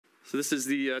So this is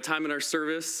the time in our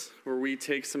service where we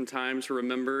take some time to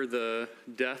remember the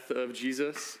death of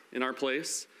Jesus in our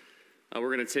place.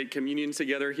 We're going to take communion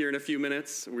together here in a few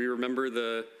minutes. We remember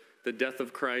the death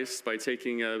of Christ by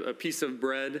taking a piece of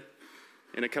bread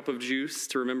and a cup of juice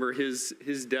to remember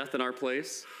his death in our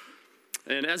place.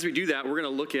 And as we do that, we're going to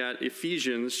look at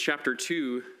Ephesians chapter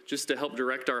 2 just to help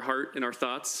direct our heart and our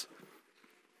thoughts.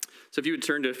 So if you would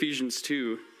turn to Ephesians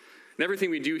 2. And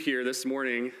everything we do here this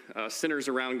morning centers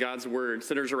around God's word,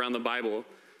 centers around the Bible.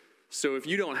 So if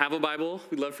you don't have a Bible,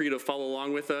 we'd love for you to follow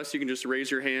along with us. You can just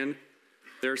raise your hand.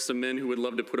 There are some men who would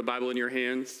love to put a Bible in your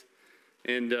hands.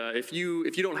 And if you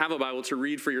don't have a Bible to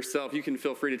read for yourself, you can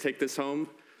feel free to take this home,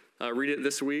 read it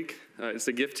this week. It's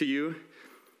a gift to you.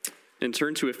 And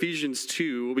turn to Ephesians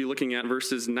 2. We'll be looking at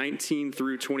verses 19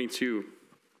 through 22.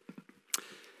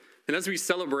 And as we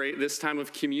celebrate this time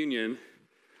of communion,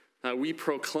 we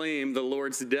proclaim the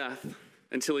Lord's death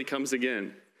until he comes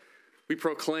again. We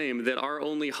proclaim that our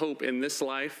only hope in this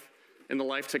life and the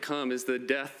life to come is the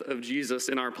death of Jesus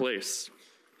in our place.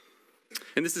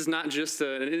 And this is not just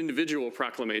an individual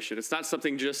proclamation. It's not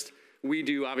something just we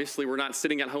do. Obviously, we're not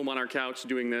sitting at home on our couch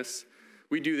doing this.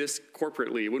 We do this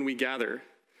corporately when we gather.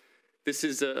 This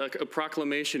is a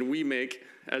proclamation we make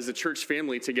as a church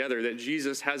family together that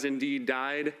Jesus has indeed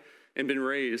died and been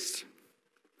raised.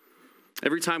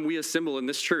 Every time we assemble in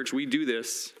this church, we do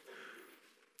this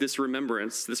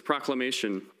remembrance, this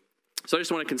proclamation. So I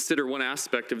just want to consider one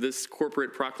aspect of this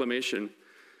corporate proclamation.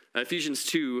 Ephesians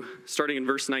 2, starting in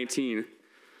verse 19,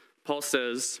 Paul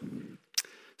says,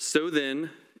 "So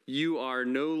then, you are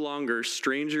no longer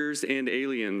strangers and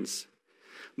aliens,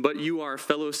 but you are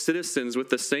fellow citizens with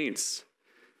the saints,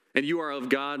 and you are of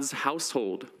God's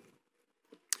household."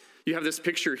 You have this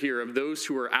picture here of those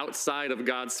who are outside of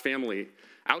God's family,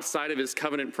 outside of his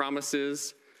covenant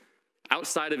promises,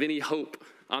 outside of any hope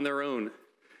on their own.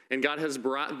 And God has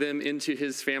brought them into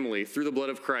his family through the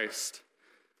blood of Christ.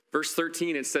 Verse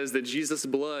 13, it says that Jesus'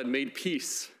 blood made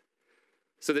peace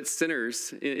so that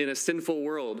sinners in a sinful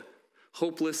world,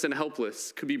 hopeless and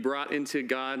helpless, could be brought into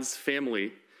God's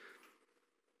family.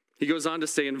 He goes on to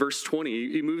say in verse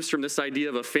 20, he moves from this idea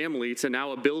of a family to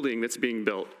now a building that's being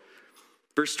built.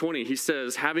 Verse 20, he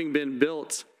says, having been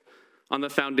built on the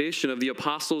foundation of the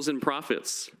apostles and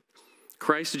prophets,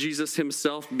 Christ Jesus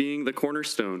himself being the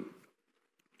cornerstone.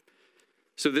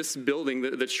 So this building,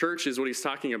 the church is what he's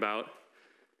talking about,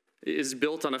 is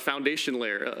built on a foundation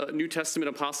layer, New Testament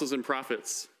apostles and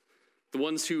prophets, the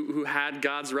ones who had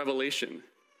God's revelation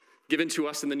given to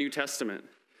us in the New Testament.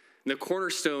 And the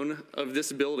cornerstone of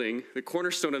this building, the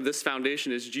cornerstone of this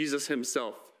foundation is Jesus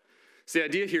himself. So the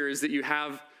idea here is that you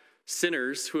have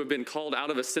sinners who have been called out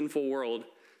of a sinful world,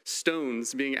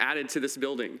 stones being added to this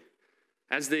building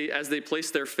as they place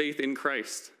their faith in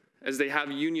Christ, as they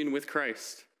have union with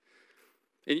Christ.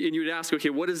 And you would ask,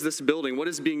 okay, what is this building? What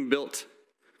is being built?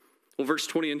 Well, verse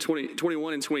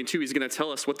 21 and 22, he's going to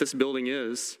tell us what this building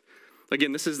is.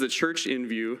 Again, this is the church in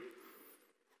view.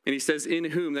 And he says, in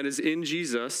whom, that is in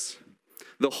Jesus,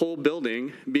 the whole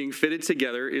building being fitted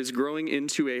together is growing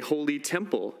into a holy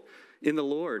temple in the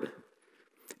Lord,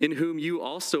 in whom you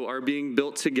also are being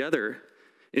built together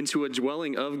into a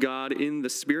dwelling of God in the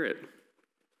Spirit.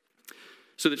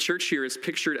 So the church here is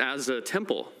pictured as a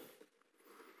temple,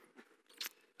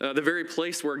 the very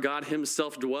place where God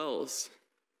himself dwells.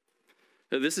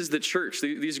 This is the church,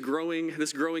 this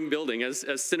growing building, as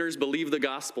sinners believe the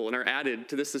gospel and are added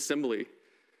to this assembly.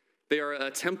 They are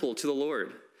a temple to the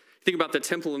Lord. Think about the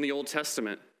temple in the Old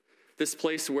Testament, this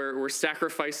place where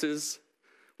sacrifices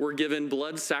were given,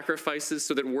 blood sacrifices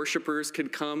so that worshipers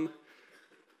could come,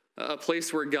 a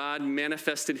place where God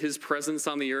manifested his presence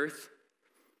on the earth.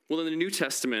 Well, in the New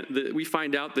Testament, we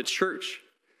find out the church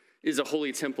is a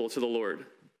holy temple to the Lord.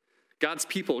 God's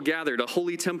people gathered, a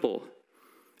holy temple.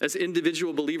 As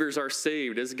individual believers are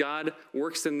saved, as God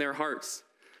works in their hearts,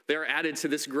 they are added to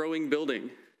this growing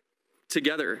building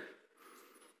together.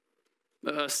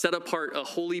 Set apart, a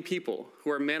holy people who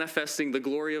are manifesting the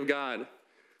glory of God,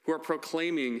 who are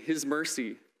proclaiming his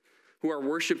mercy, who are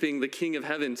worshiping the King of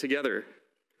Heaven together.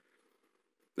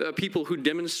 People who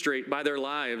demonstrate by their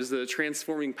lives the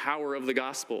transforming power of the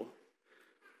gospel.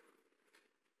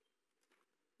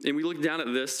 And we look down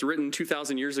at this, written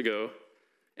 2,000 years ago,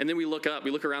 and then we look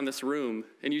around this room,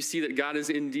 and you see that God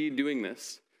is indeed doing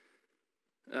this.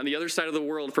 On the other side of the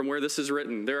world from where this is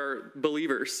written, there are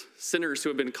believers, sinners who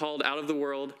have been called out of the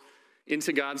world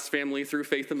into God's family through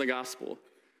faith in the gospel.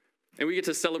 And we get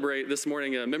to celebrate this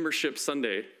morning a membership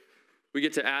Sunday. We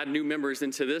get to add new members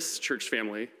into this church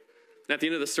family. And at the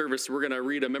end of the service, we're going to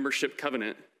read a membership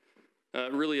covenant,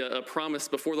 really a promise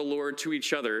before the Lord to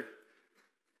each other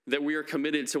that we are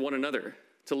committed to one another,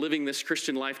 to living this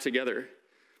Christian life together.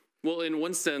 Well, in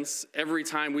one sense, every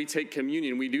time we take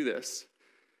communion, we do this.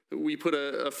 We put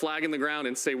a flag in the ground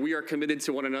and say, we are committed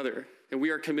to one another, and we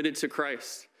are committed to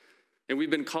Christ. And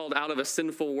we've been called out of a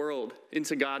sinful world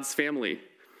into God's family.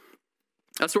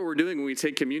 That's what we're doing when we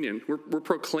take communion. We're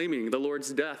proclaiming the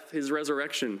Lord's death, his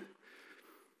resurrection.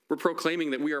 We're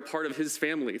proclaiming that we are part of his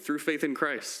family through faith in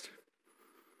Christ.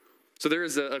 So there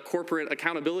is a corporate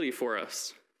accountability for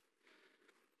us,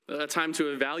 a time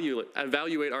to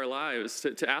evaluate our lives,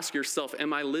 to ask yourself,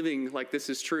 am I living like this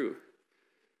is true?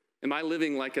 Am I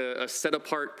living like a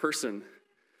set-apart person,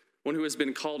 one who has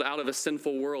been called out of a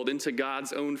sinful world into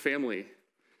God's own family,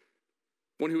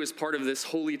 one who is part of this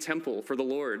holy temple for the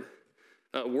Lord,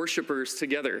 worshipers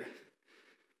together?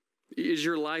 Is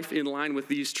your life in line with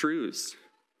these truths?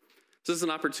 This is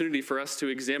an opportunity for us to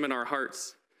examine our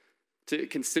hearts, to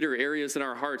consider areas in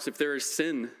our hearts. If there is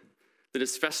sin that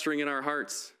is festering in our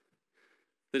hearts,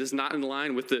 that is not in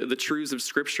line with the truths of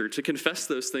Scripture, to confess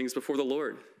those things before the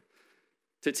Lord,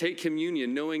 to take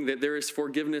communion knowing that there is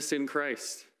forgiveness in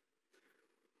Christ.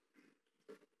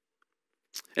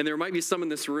 And there might be some in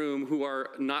this room who are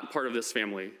not part of this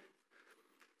family.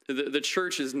 The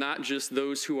church is not just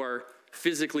those who are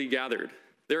physically gathered.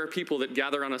 There are people that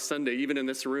gather on a Sunday, even in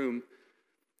this room,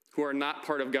 who are not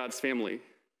part of God's family.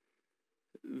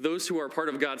 Those who are part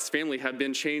of God's family have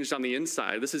been changed on the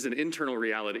inside. This is an internal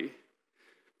reality.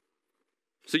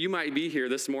 So you might be here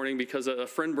this morning because a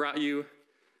friend brought you.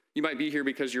 You might be here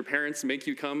because your parents make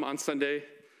you come on Sunday.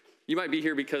 You might be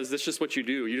here because that's just what you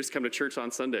do. You just come to church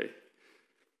on Sunday.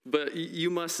 But you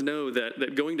must know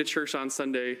that going to church on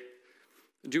Sunday,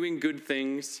 doing good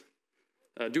things,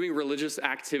 doing religious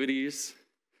activities,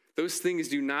 those things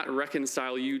do not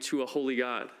reconcile you to a holy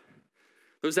God.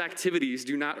 Those activities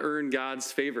do not earn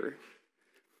God's favor.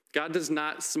 God does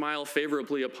not smile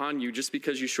favorably upon you just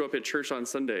because you show up at church on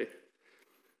Sunday.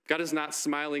 God is not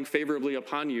smiling favorably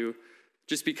upon you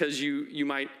just because you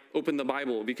might open the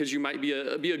Bible, because you might be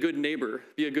a good neighbor,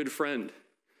 be a good friend.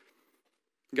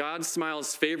 God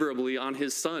smiles favorably on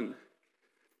his Son.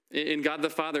 And God the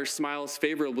Father smiles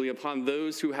favorably upon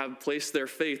those who have placed their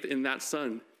faith in that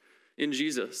Son, in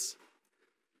Jesus.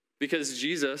 Because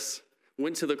Jesus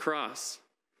went to the cross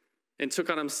and took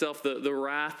on himself the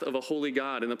wrath of a holy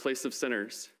God in the place of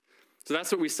sinners. So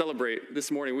that's what we celebrate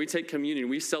this morning. We take communion.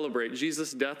 We celebrate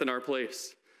Jesus' death in our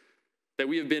place, that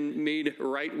we have been made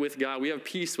right with God. We have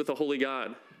peace with a holy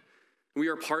God. We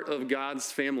are part of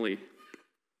God's family.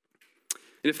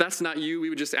 And if that's not you, we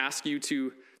would just ask you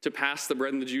to pass the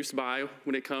bread and the juice by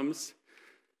when it comes.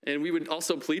 And we would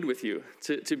also plead with you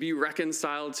to be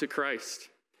reconciled to Christ.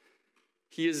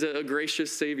 He is a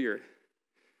gracious Savior.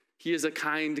 He is a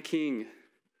kind King.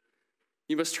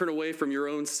 You must turn away from your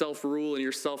own self-rule and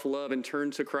your self-love and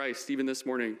turn to Christ even this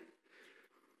morning.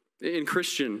 In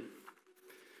Christian,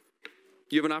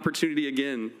 you have an opportunity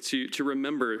again to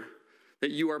remember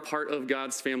that you are part of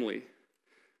God's family.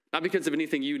 Not because of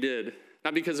anything you did,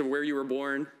 not because of where you were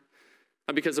born,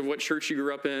 not because of what church you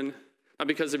grew up in, not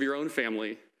because of your own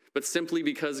family, but simply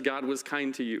because God was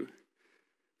kind to you.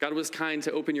 God was kind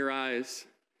to open your eyes,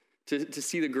 to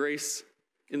see the grace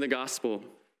in the gospel.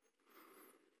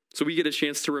 So we get a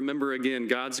chance to remember again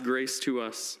God's grace to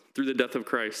us through the death of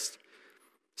Christ.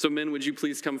 So men, would you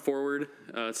please come forward,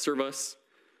 serve us?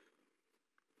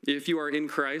 If you are in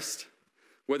Christ,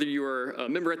 whether you are a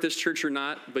member at this church or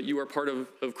not, but you are part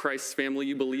of Christ's family,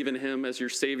 you believe in him as your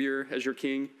Savior, as your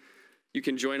King, you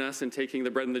can join us in taking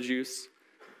the bread and the juice.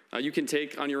 You can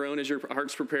take on your own as your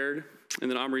heart's prepared, and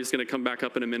then Omri is going to come back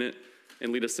up in a minute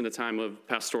and lead us in a time of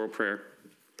pastoral prayer.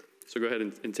 So go ahead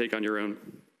and take on your own.